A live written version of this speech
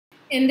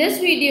In this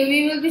video,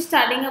 we will be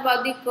studying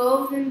about the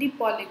curves and the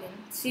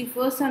polygons. See,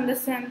 first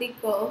understand the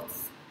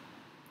curves.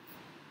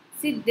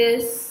 See,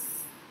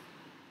 this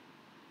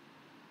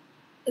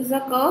is a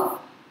curve,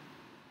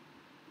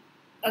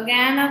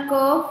 again a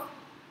curve,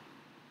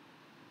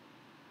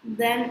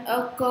 then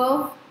a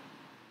curve,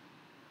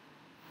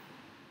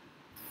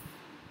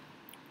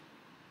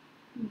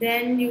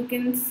 then you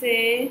can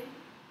say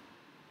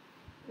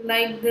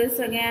like this,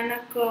 again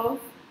a curve.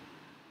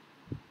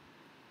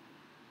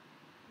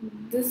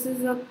 This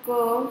is a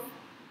curve.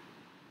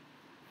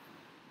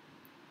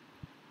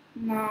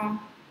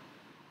 Now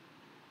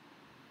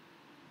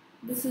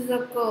this is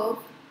a curve.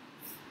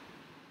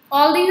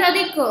 All these are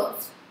the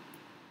curves.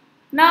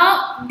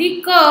 Now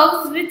the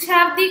curves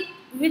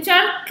which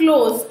are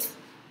closed,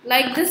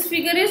 like this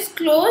figure is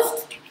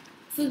closed,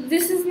 so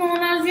this is known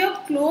as your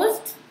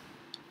closed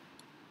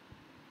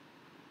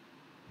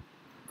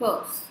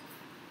curves.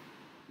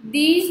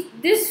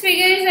 This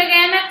figure is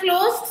again a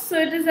closed, so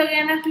it is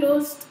again a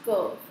closed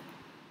curve.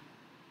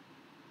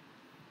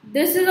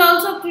 This is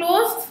also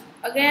closed,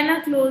 again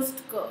a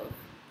closed curve.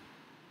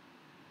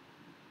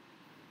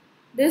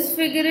 This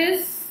figure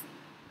is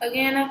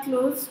again a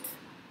closed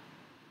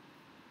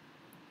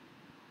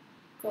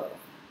curve.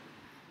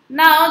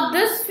 Now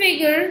this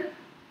figure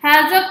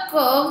has a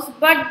curve,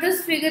 but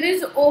this figure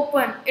is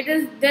open.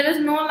 There is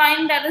no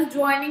line that is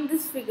joining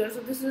this figure,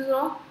 so this is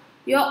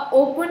your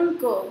open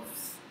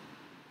curves.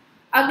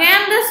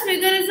 Again, this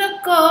figure is a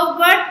curve,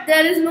 but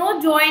there is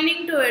no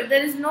joining to it.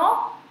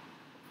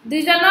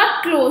 These are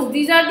not closed.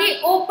 These are the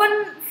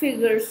open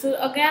figures. So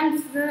again,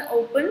 this is an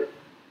open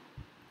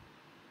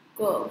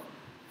curve.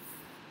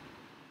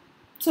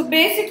 So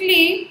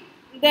basically,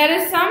 there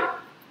is some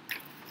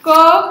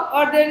curve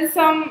or there is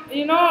some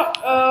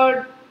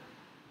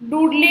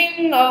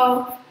doodling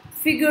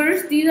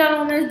figures. These are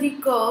known as the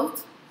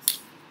curves.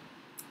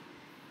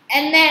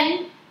 And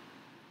then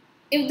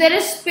if there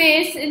is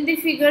space in the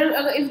figure,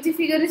 if the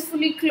figure is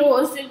fully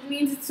closed, it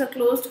means it's a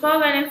closed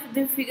curve, and if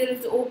the figure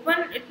is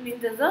open, it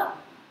means there's a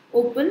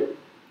open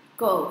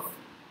curve.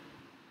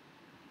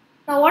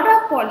 Now what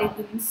are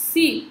polygons?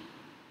 See,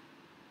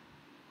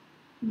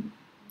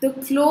 the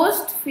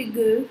closed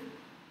figure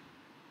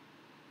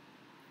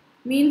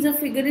means a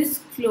figure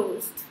is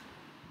closed,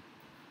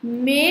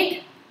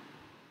 made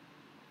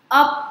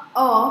up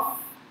of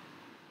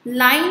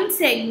line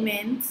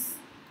segments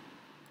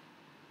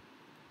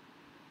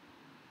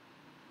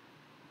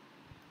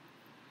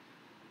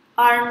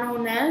are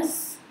known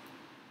as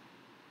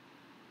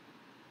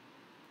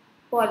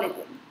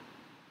polygon.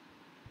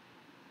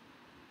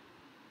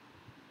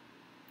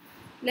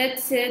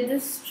 Let's say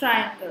this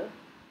triangle.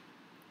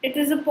 It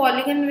is a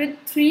polygon with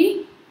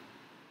 3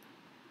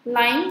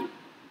 line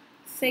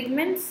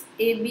segments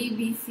AB,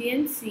 BC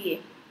and CA.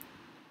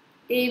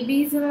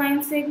 AB is a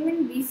line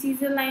segment, BC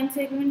is a line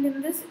segment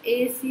in this,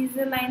 AC is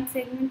a line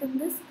segment in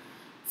this.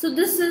 So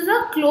this is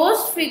a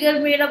closed figure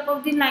made up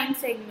of the line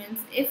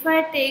segments. If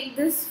I take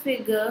this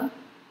figure,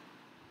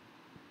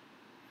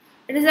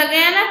 it is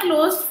again a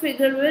closed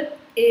figure with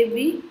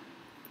AB,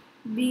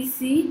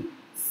 BC,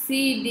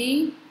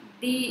 CD,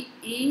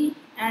 DE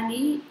and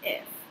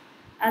EF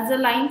as a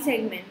line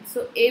segment.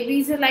 So AB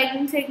is a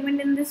line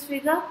segment in this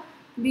figure,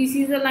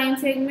 BC is a line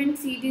segment,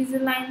 CD is a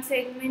line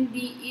segment,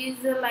 DE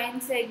is a line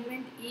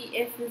segment,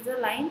 EF is a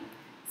line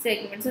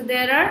segment. So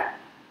there are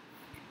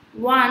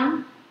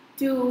 1,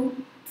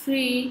 2,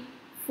 3,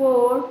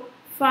 4,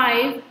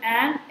 5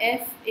 and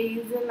FA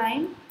is a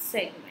line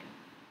segment.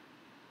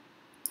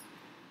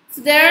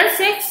 So there are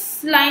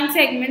 6 line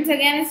segments.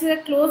 Again, it's a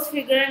closed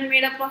figure and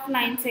made up of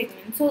line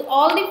segments. So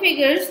all the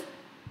figures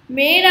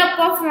made up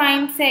of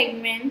line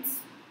segments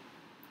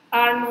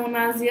are known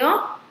as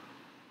your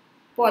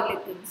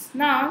polygons.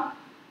 Now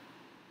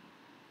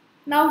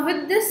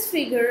with this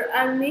figure,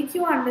 I'll make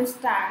you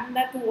understand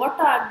that what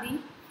are the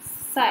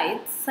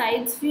sides.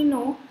 Sides, we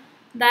know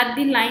that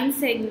the line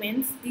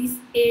segments, these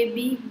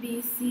AB,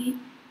 BC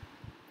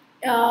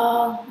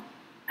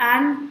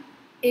and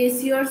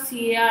AC or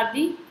CA are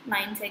the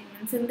line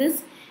segments. In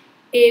this,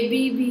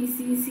 AB, BC,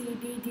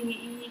 CD,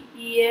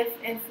 DE,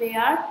 EF, FA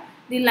are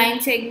the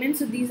line segments.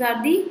 So these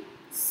are the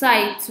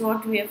sides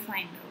what we have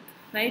find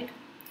out, right?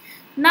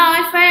 Now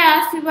if I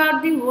ask you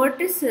about the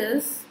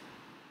vertices,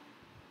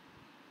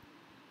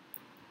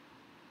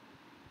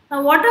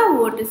 now what are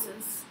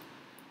vertices?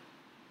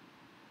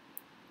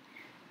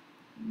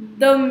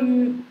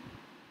 The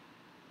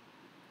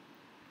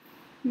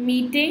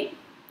meeting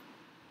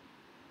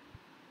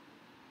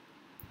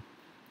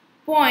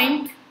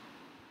point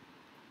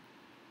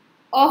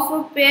of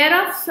a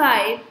pair of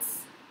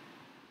sides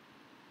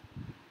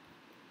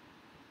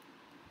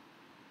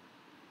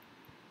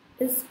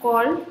is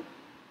called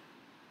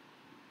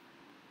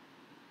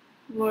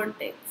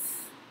vertex.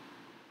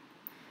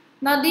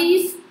 Now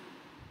these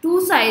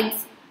two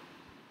sides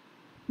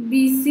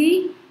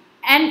BC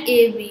and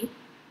AB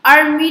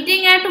are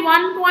meeting at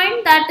one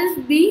point, that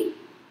is B.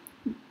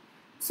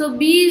 So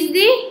B is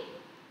the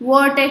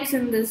vertex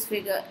in this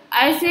figure.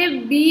 I say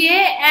BA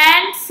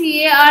and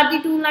CA are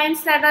the two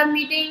lines that are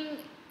meeting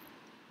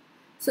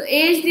So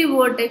A is the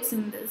vertex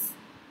in this.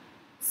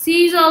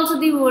 C is also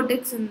the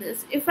vertex in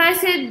this. If I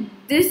say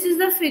this is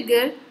the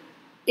figure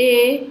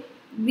A,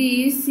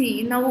 B,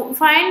 C. Now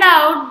find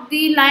out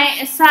the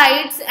line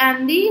sides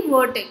and the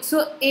vertex.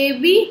 So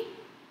AB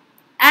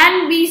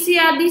and BC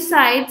are the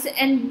sides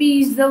and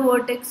B is the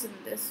vertex in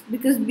this,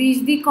 because B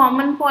is the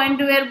common point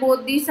where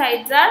both the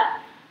sides are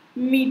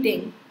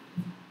meeting.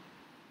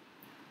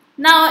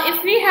 Now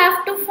if we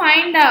have to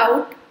find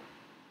out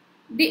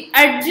the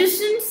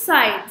adjacent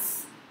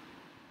sides,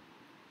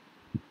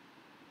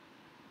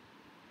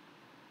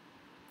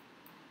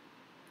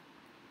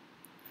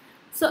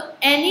 so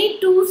any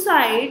two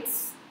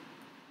sides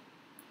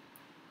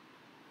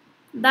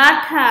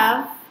that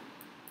have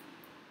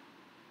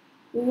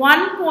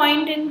one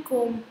point in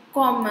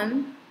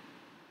common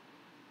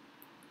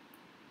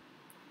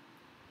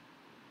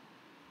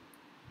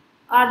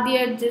are the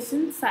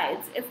adjacent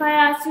sides. If I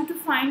ask you to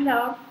find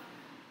out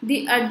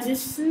the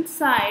adjacent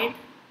side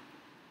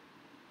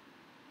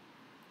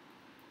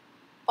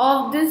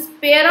of this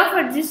pair of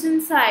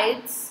adjacent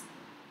sides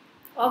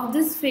of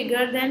this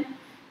figure, then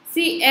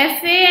see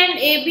FA and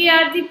AB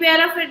are the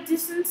pair of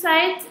adjacent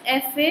sides,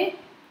 FA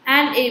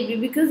and AB,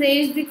 because A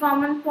is the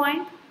common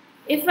point.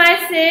 If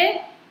I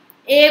say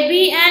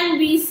AB and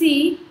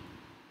BC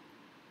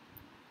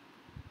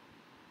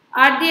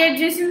are the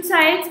adjacent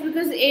sides,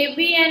 because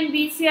AB and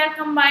BC are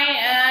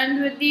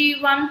combined with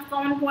the one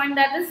common point,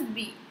 that is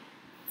B.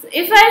 So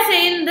if I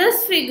say in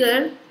this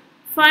figure,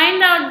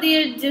 find out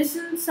the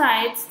adjacent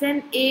sides,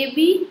 then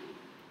AB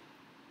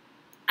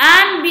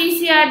and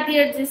BC are the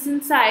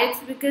adjacent sides,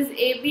 because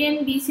AB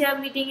and BC are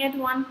meeting at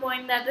one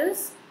point, that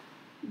is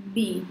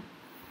B.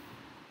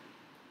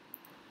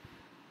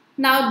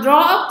 Now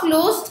draw a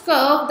closed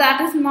curve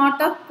that is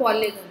not a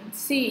polygon.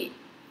 See,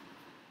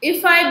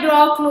 if I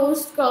draw a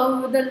closed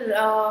curve with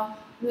the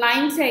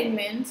line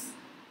segments,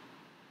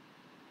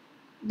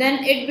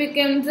 then it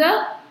becomes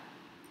a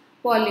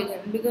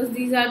polygon, because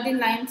these are the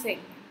line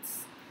segments.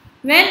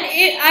 When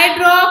I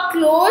draw a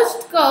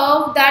closed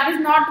curve that is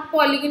not a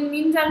polygon,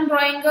 means I am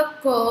drawing a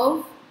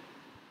curve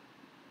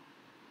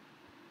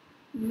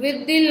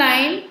with the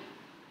line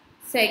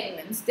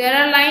segments. There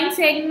are line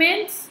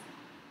segments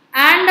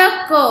and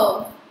a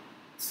curve.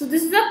 So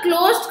this is a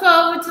closed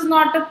curve which is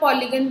not a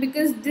polygon,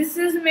 because this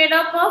is made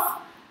up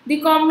of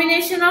the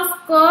combination of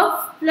curve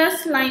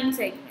plus line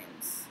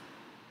segments.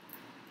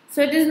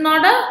 So it is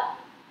not a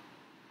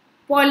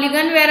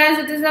polygon, whereas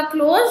it is a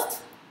closed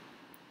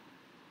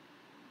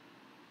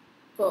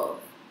curve.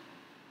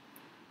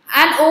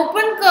 An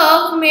open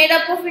curve made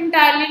up of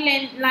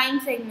entirely line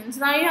segments.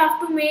 Now you have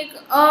to make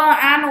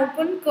an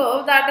open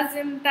curve that is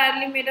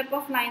entirely made up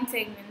of line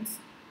segments.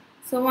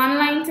 So 1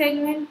 line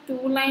segment,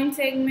 2 line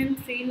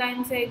segment, 3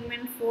 line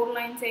segment, 4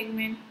 line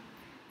segment,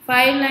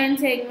 5 line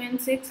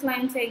segment, 6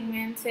 line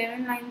segment,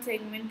 7 line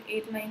segment,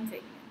 8 line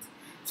segments.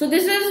 So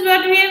this is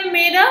what we have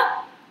made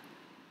up: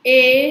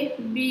 A,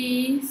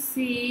 B,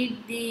 C,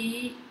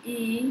 D,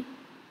 E,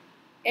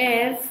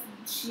 F,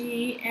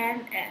 G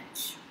and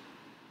H.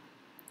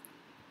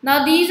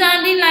 Now these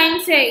are the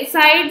line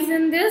sides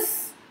in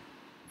this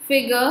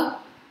figure: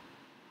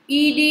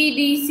 ED,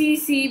 DC,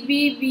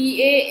 CB,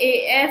 BA,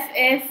 AF,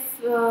 F,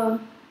 L,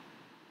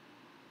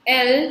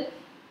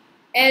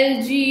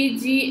 LG,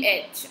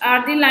 GH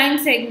are the line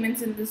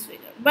segments in this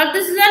figure. But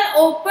this is an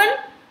open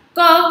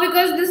curve,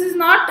 because this is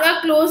not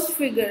a closed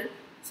figure.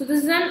 So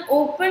this is an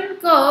open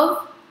curve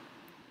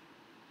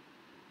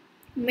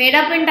made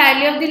up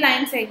entirely of the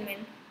line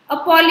segment. A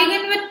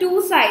polygon with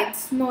two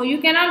sides. No,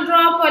 you cannot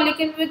draw a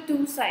polygon with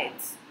two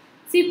sides.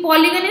 See,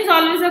 polygon is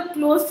always a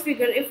closed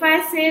figure. If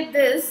I say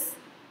this,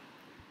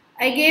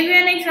 I gave you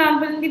an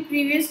example in the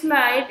previous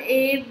slide: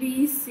 A,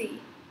 B, C.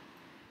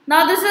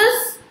 Now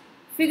this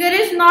figure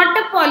is not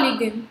a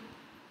polygon.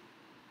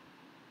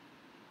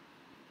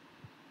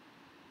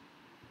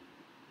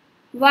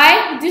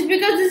 Why? Just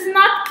because this is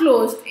not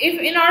closed. If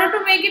in order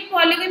to make it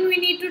polygon, we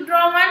need to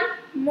draw one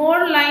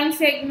more line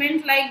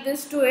segment like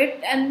this to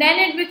it, and then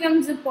it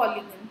becomes a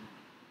polygon,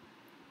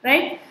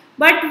 right?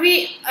 But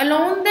we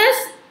alone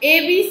this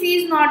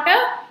ABC is not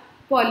a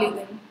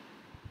polygon.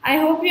 I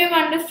hope you have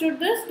understood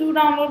this. Do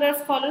download our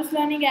Scholars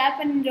Learning app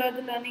and enjoy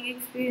the learning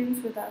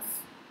experience with us.